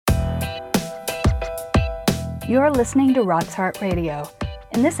You're listening to Rox Heart Radio.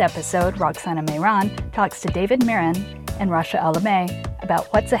 In this episode, Roxana Mehran talks to David Marin and Rasha Alameh about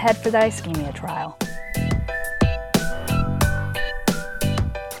what's ahead for the ischemia trial.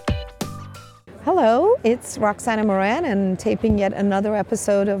 Hello, it's Roxana Mehran and taping yet another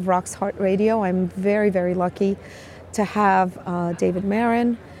episode of Rox Heart Radio. I'm very, very lucky to have David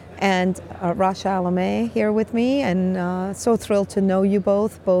Marin and Rasha Alameh here with me, and so thrilled to know you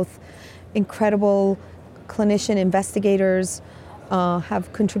both incredible clinician investigators,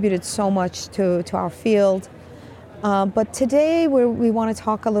 have contributed so much to our field. But today we want to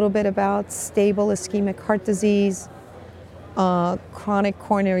talk a little bit about stable ischemic heart disease, chronic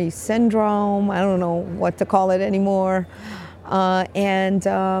coronary syndrome, I don't know what to call it anymore, and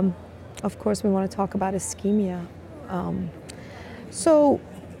of course we want to talk about ischemia.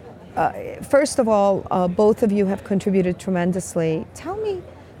 First of all, both of you have contributed tremendously.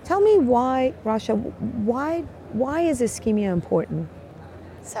 Tell me why, Rasha, why is ischemia important?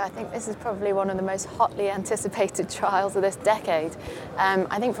 So I think this is probably one of the most hotly anticipated trials of this decade.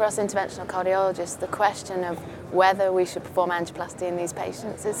 I think for us interventional cardiologists, the question of whether we should perform angioplasty in these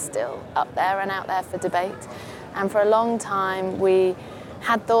patients is still up there and out there for debate. And for a long time, we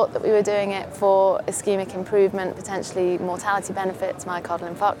had thought that we were doing it for ischemic improvement, potentially mortality benefits,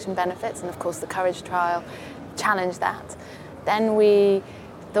 myocardial infarction benefits, and of course the COURAGE trial challenged that. Then we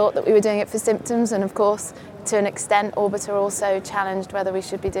thought that we were doing it for symptoms, and of course to an extent Orbiter also challenged whether we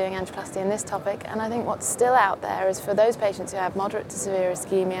should be doing angioplasty in this topic. And I think what's still out there is for those patients who have moderate to severe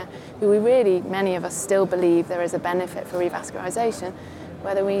ischemia, who we really, many of us still believe there is a benefit for revascularization,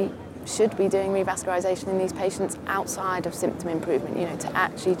 whether we should be doing revascularization in these patients outside of symptom improvement, to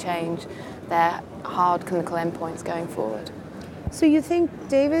actually change their hard clinical endpoints going forward. So you think,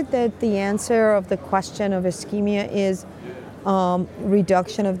 David, that the answer of the question of ischemia is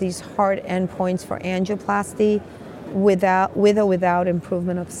reduction of these hard endpoints for angioplasty with or without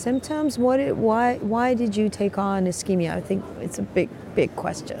improvement of symptoms? Why did you take on ischemia? I think it's a big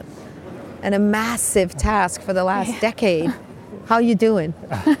question and a massive task for the last decade. How you doing?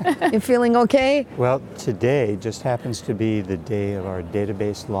 You feeling okay? Well, today just happens to be the day of our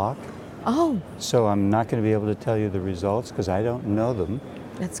database lock. Oh. So I'm not going to be able to tell you the results because I don't know them.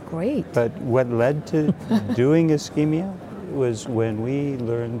 That's great. But what led to doing ischemia was when we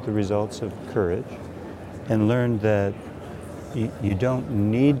learned the results of COURAGE and learned that you don't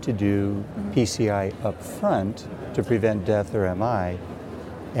need to do PCI up front to prevent death or MI,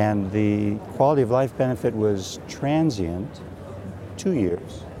 and the quality of life benefit was transient, 2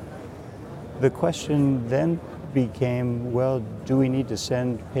 years. The question then became, well, do we need to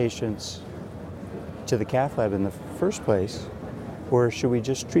send patients to the cath lab in the first place, or should we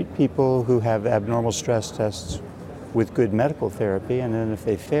just treat people who have abnormal stress tests with good medical therapy, and then if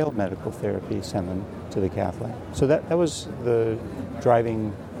they fail medical therapy, send them to the cath lab? So that was the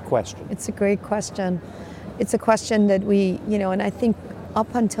driving question. It's a great question. It's a question that we, and I think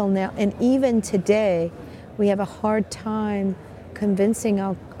up until now, and even today, we have a hard time convincing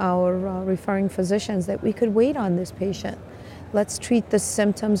our referring physicians that we could wait on this patient. Let's treat the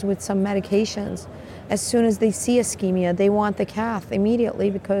symptoms with some medications. As soon as they see ischemia, they want the cath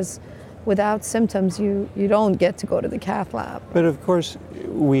immediately, because without symptoms, you don't get to go to the cath lab. But of course,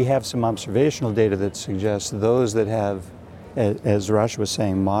 we have some observational data that suggests those that have, as Rasha was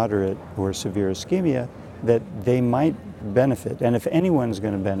saying, moderate or severe ischemia, that they might benefit. And if anyone's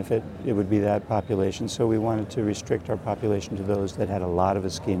going to benefit, it would be that population. So we wanted to restrict our population to those that had a lot of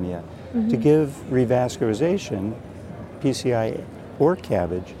ischemia. To give revascularization, PCI or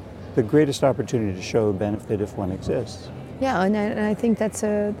CABG, the greatest opportunity to show benefit if one exists. Yeah, and I think that's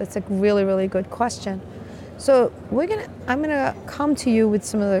a really, really good question. So I'm gonna come to you with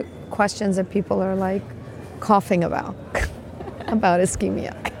some of the questions that people are like coughing about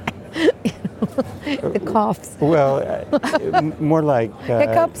ischemia. The coughs. Well, more like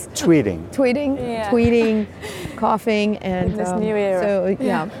hiccups, tweeting, coughing, and in this new era. So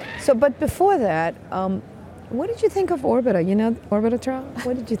yeah. So, but before that, what did you think of Orbiter? Orbiter trial?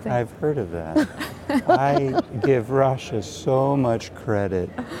 What did you think? I've heard of that. I give Rasha so much credit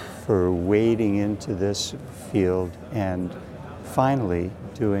for wading into this field and finally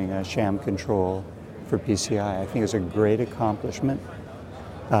doing a sham control for PCI. I think it's a great accomplishment.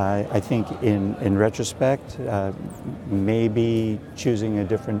 I think in retrospect, maybe choosing a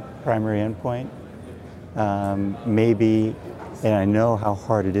different primary endpoint, maybe, and I know how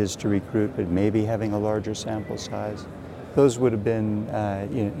hard it is to recruit, but maybe having a larger sample size. Those would have been,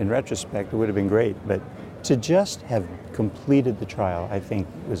 in retrospect, it would have been great, but to just have completed the trial, I think,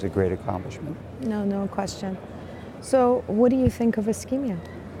 was a great accomplishment. No question. So what do you think of ischemia?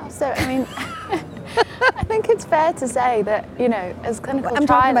 So, I mean, I think it's fair to say that, as clinical trialists... I'm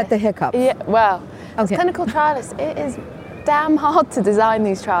talking about the hiccups. Yeah, well, as Okay. clinical trialists, it is damn hard to design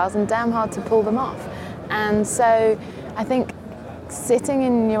these trials and damn hard to pull them off. And so I think sitting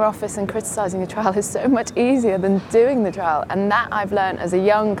in your office and criticising a trial is so much easier than doing the trial. And that I've learned as a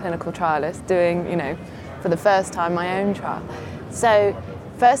young clinical trialist doing, for the first time my own trial. So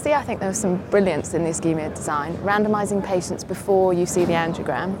firstly, I think there was some brilliance in the ischemia design. Randomising patients before you see the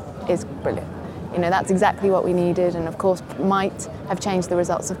angiogram is brilliant. That's exactly what we needed, and of course might have changed the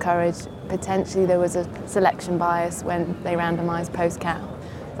results of Courage. Potentially there was a selection bias when they randomised post-CAL.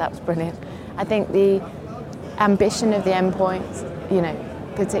 That was brilliant. I think the ambition of the endpoints,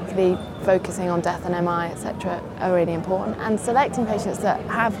 particularly focusing on death and MI, etc., are really important, and selecting patients that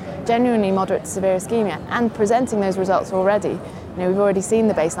have genuinely moderate to severe ischemia and presenting those results already. We've already seen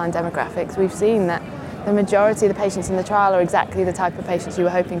the baseline demographics. We've seen that the majority of the patients in the trial are exactly the type of patients you were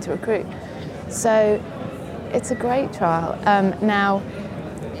hoping to recruit. So it's a great trial. Now,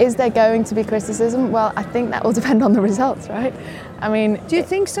 is there going to be criticism? Well, I think that will depend on the results, right? I mean... Do you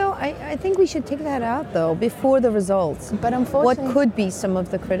think so? I think we should take that out, though, before the results. But unfortunately... What could be some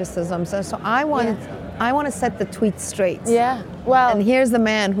of the criticisms? So I want to set the tweet straight. Yeah, well... And here's the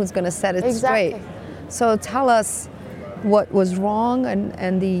man who's going to set it exactly. straight. So tell us what was wrong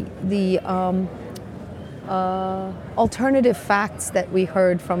and the alternative facts that we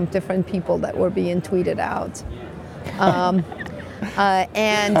heard from different people that were being tweeted out.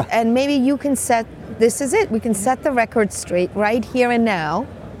 And maybe you can set, this is it, we can set the record straight right here and now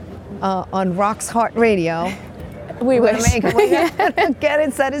on Rock's Heart Radio. We're going to get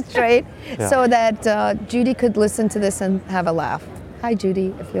it, set it straight, so that Judy could listen to this and have a laugh. Hi,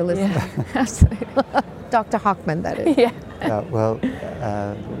 Judy, if you're listening. Yeah, absolutely. Dr. Hochman, that is. Yeah. Well,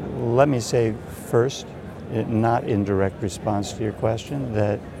 let me say first, not in direct response to your question,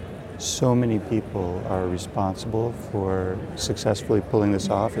 that so many people are responsible for successfully pulling this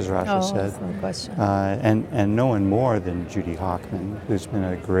off, as Rasha said. No question. And no one more than Judy Hochman, who's been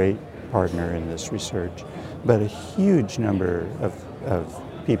a great partner in this research. But a huge number of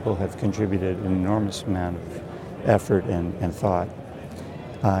people have contributed an enormous amount of effort and thought.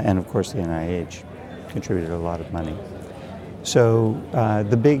 And of course the NIH contributed a lot of money. So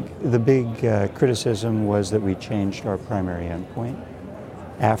the big criticism was that we changed our primary endpoint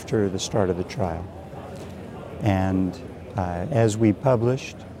after the start of the trial. And as we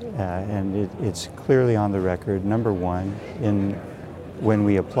published, and it's clearly on the record, number one, when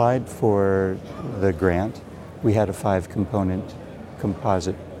we applied for the grant, we had a 5-component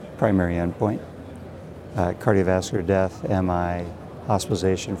composite primary endpoint: cardiovascular death, MI,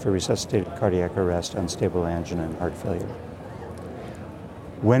 hospitalization for resuscitated cardiac arrest, unstable angina, and heart failure.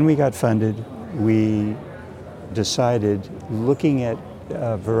 When we got funded, we decided, looking at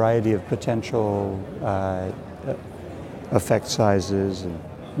a variety of potential effect sizes and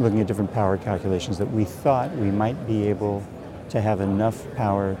looking at different power calculations, that we thought we might be able to have enough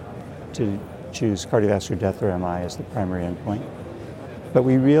power to choose cardiovascular death or MI as the primary endpoint. But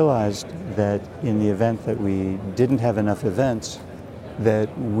we realized that in the event that we didn't have enough events, that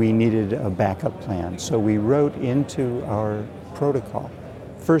we needed a backup plan. So we wrote into our protocol,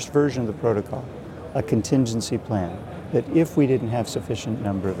 first version of the protocol, a contingency plan, that if we didn't have sufficient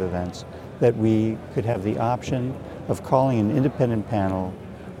number of events, that we could have the option of calling an independent panel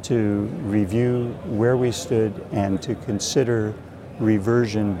to review where we stood and to consider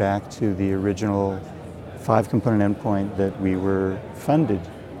reversion back to the original 5-component endpoint that we were funded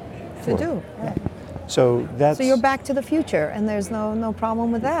for. To do. Yeah. So you're back to the future, and there's no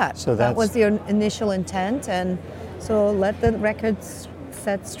problem with that. So that was your initial intent, and so let the records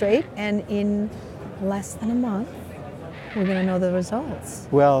set straight, and in less than a month, we're going to know the results.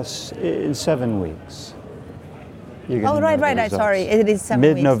 Well, in 7 weeks. Right. Sorry, it is 7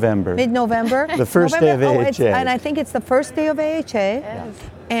 weeks. Mid-November. Mid-November. The first day of AHA. And I think it's the first day of AHA. Yes.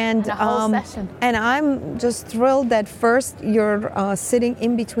 And the whole session. And I'm just thrilled that first you're sitting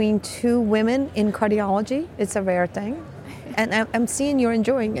in between 2 women in cardiology. It's a rare thing. And I'm seeing you're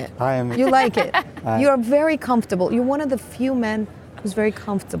enjoying it. I am. You like it. You're very comfortable. You're one of the few men who's very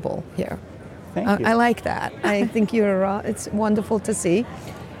comfortable here. Thank you. I like that. I think it's wonderful to see.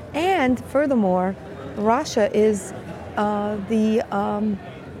 And furthermore, Rasha is the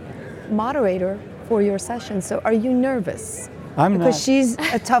moderator for your session. So are you nervous? Because she's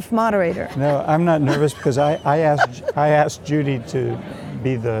a tough moderator. No, I'm not nervous because I asked Judy to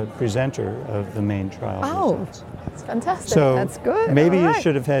be the presenter of the main trial results. It's fantastic. So That's good. maybe All you right.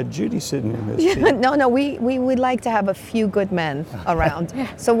 should have had Judy sitting in this seat. No, we would like to have a few good men around.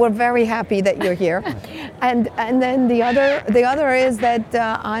 So we're very happy that you're here. And then the other is that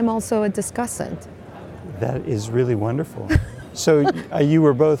I'm also a discussant. That is really wonderful. So you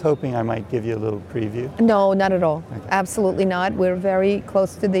were both hoping I might give you a little preview? No, not at all. Okay. Absolutely not. We're very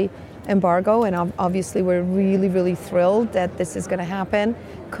close to the embargo, and obviously we're really, really thrilled that this is going to happen.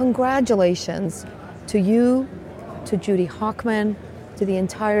 Congratulations to you, to Judy Hockman, to the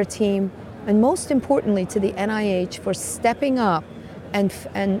entire team, and most importantly to the NIH for stepping up and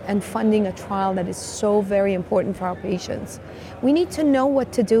funding a trial that is so very important for our patients. We need to know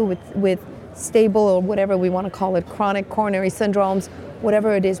what to do with stable, or whatever we want to call it, chronic coronary syndromes,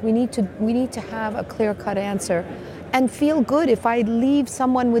 whatever it is. We need to have a clear-cut answer and feel good if I leave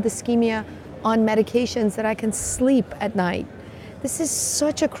someone with ischemia on medications that I can sleep at night. This is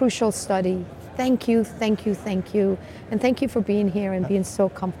such a crucial study. Thank you, thank you, thank you. And thank you for being here and being so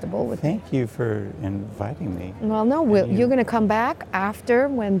comfortable with me. Thank you for inviting me. Well, no, you're going to come back after,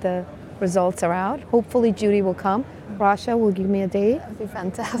 when the results are out. Hopefully Judy will come. Rasha will give me a date. That'd be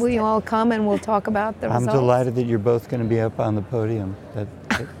fantastic. Will you all come and we'll talk about the I'm results? delighted that you're both going to be up on the podium.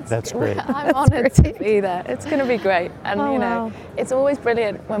 That's great. I'm honoured to be there. It's going to be great. And, Oh, you know, wow. it's always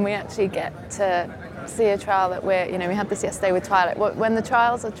brilliant when we actually get to see a trial that we had this yesterday with Twilight, when the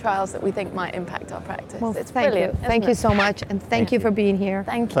trials are trials that we think might impact our practice. Well, It's thank brilliant. you. Thank isn't you it? so much. And thank you for being here.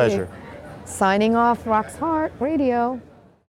 Thank you. Pleasure. Signing off, Rock's Heart Radio.